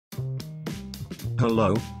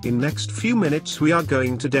Hello, in next few minutes we are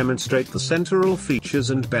going to demonstrate the central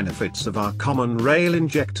features and benefits of our common rail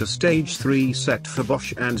injector Stage 3 set for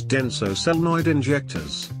BOSCH and Denso solenoid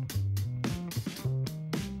injectors.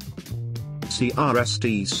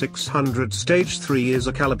 CRST 600 Stage 3 is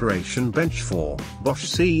a calibration bench for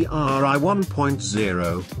BOSCH CRI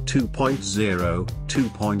 1.0, 2.0,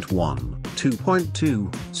 2.1,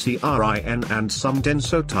 2.2, CRIN and some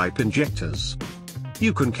Denso type injectors.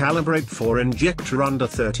 You can calibrate for injector under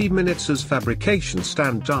 30 minutes as fabrication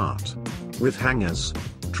standard. With hangers,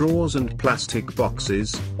 drawers and plastic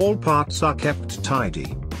boxes, all parts are kept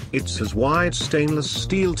tidy. It has wide stainless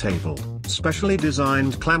steel table, specially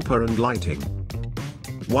designed clamper and lighting.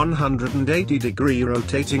 180-degree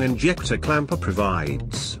rotating injector clamper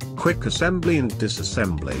provides quick assembly and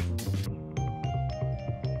disassembly.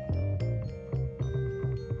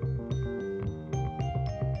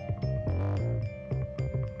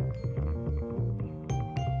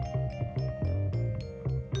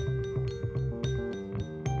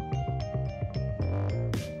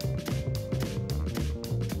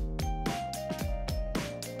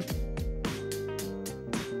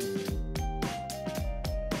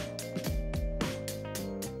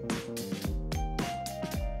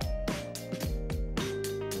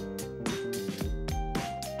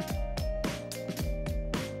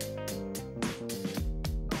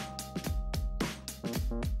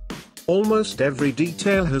 Almost every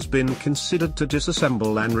detail has been considered to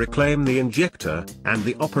disassemble and reclaim the injector, and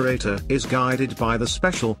the operator is guided by the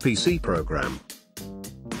special PC program.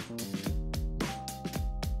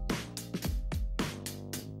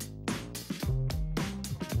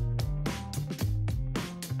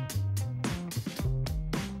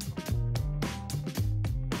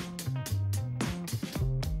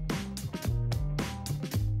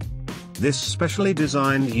 This specially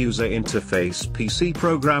designed user interface PC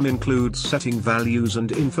program includes setting values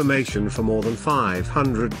and information for more than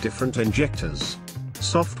 500 different injectors.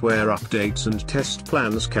 Software updates and test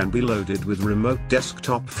plans can be loaded with remote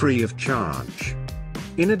desktop free of charge.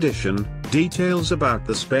 In addition, details about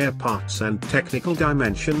the spare parts and technical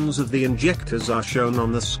dimensions of the injectors are shown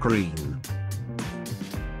on the screen.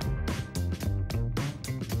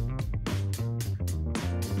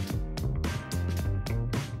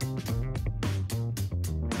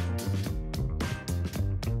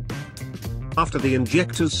 After the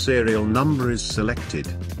injector's serial number is selected,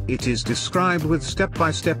 it is described with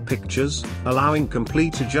step-by-step pictures, allowing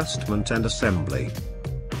complete adjustment and assembly.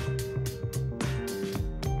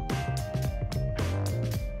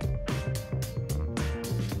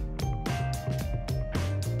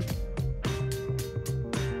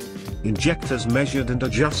 Injectors measured and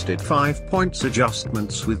adjusted 5-point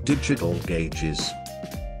adjustments with digital gauges.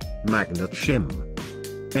 Magnet shim.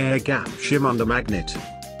 Air gap shim under magnet.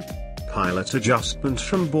 Pilot adjustment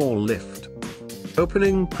from ball lift.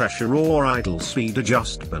 Opening pressure or idle speed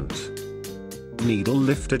adjustment. Needle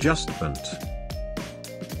lift adjustment.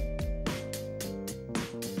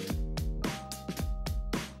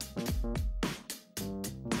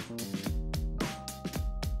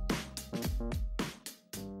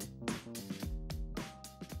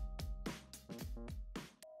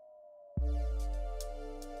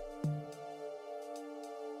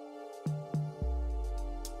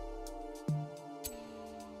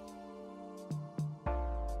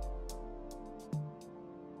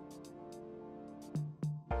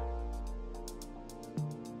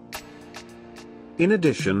 In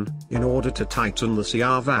addition, in order to tighten the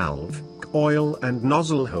CR valve, coil and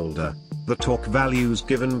nozzle holder, the torque values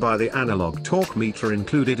given by the analog torque meter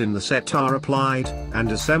included in the set are applied,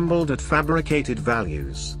 and assembled at fabricated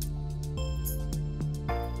values.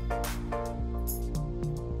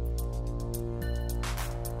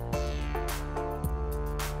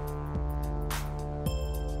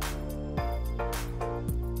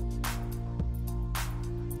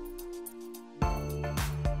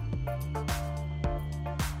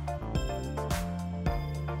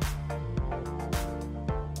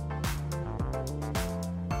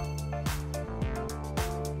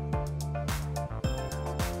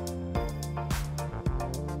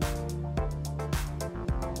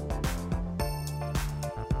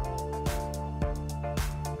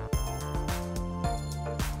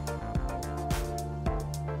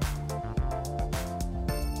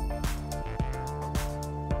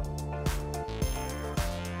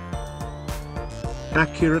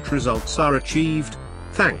 Accurate results are achieved,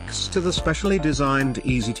 thanks to the specially designed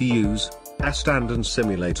easy-to-use, standard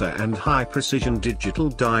simulator and high-precision digital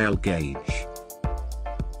dial gauge.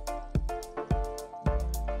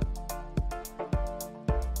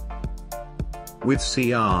 With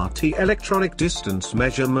CRT electronic distance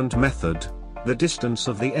measurement method, The distance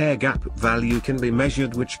of the air gap value can be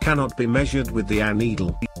measured, which cannot be measured with the air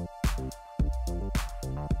needle.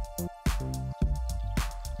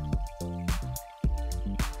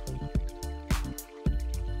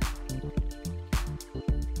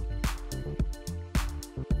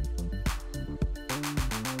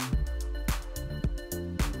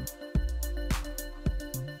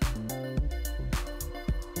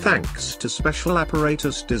 Thanks to special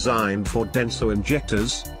apparatus designed for Denso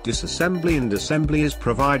injectors, disassembly and assembly is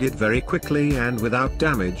provided very quickly and without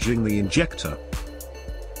damaging the injector.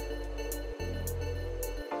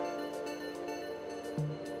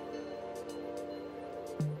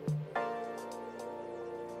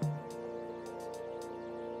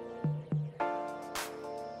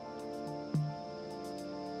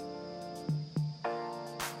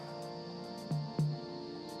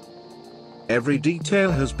 Every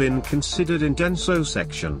detail has been considered in Denso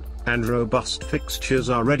section, and robust fixtures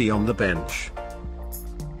are ready on the bench.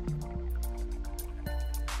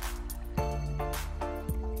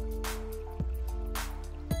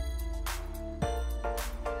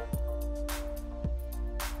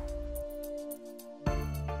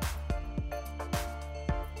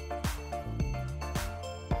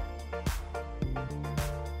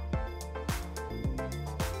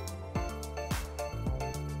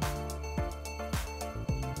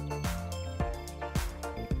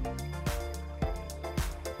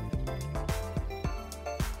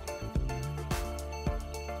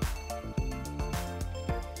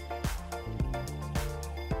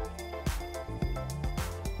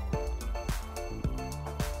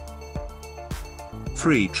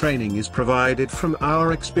 Free training is provided from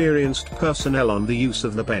our experienced personnel on the use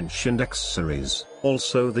of the bench and accessories.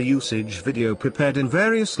 Also, the usage video prepared in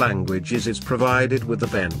various languages is provided with the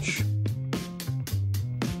bench.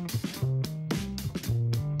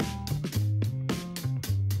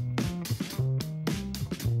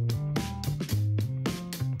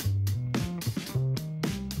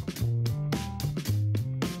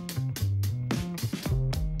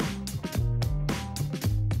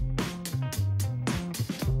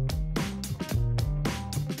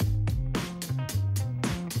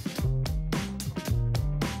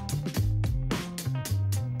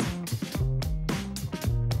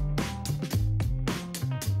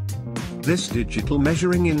 This digital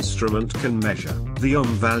measuring instrument can measure the ohm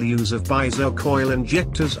values of piezo coil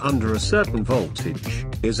injectors under a certain voltage,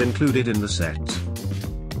 is included in the set.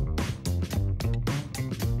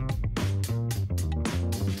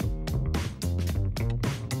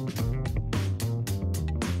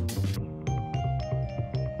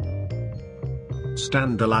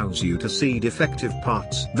 Stand allows you to see defective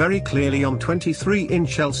parts very clearly on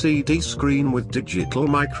 23-inch LCD screen with digital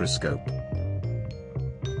microscope.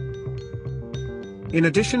 In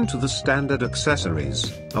addition to the standard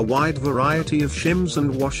accessories, a wide variety of shims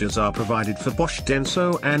and washers are provided for Bosch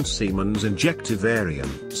Denso and Siemens injector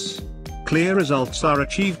variants. Clear results are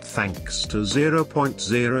achieved thanks to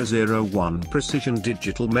 0.001 precision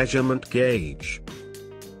digital measurement gauge.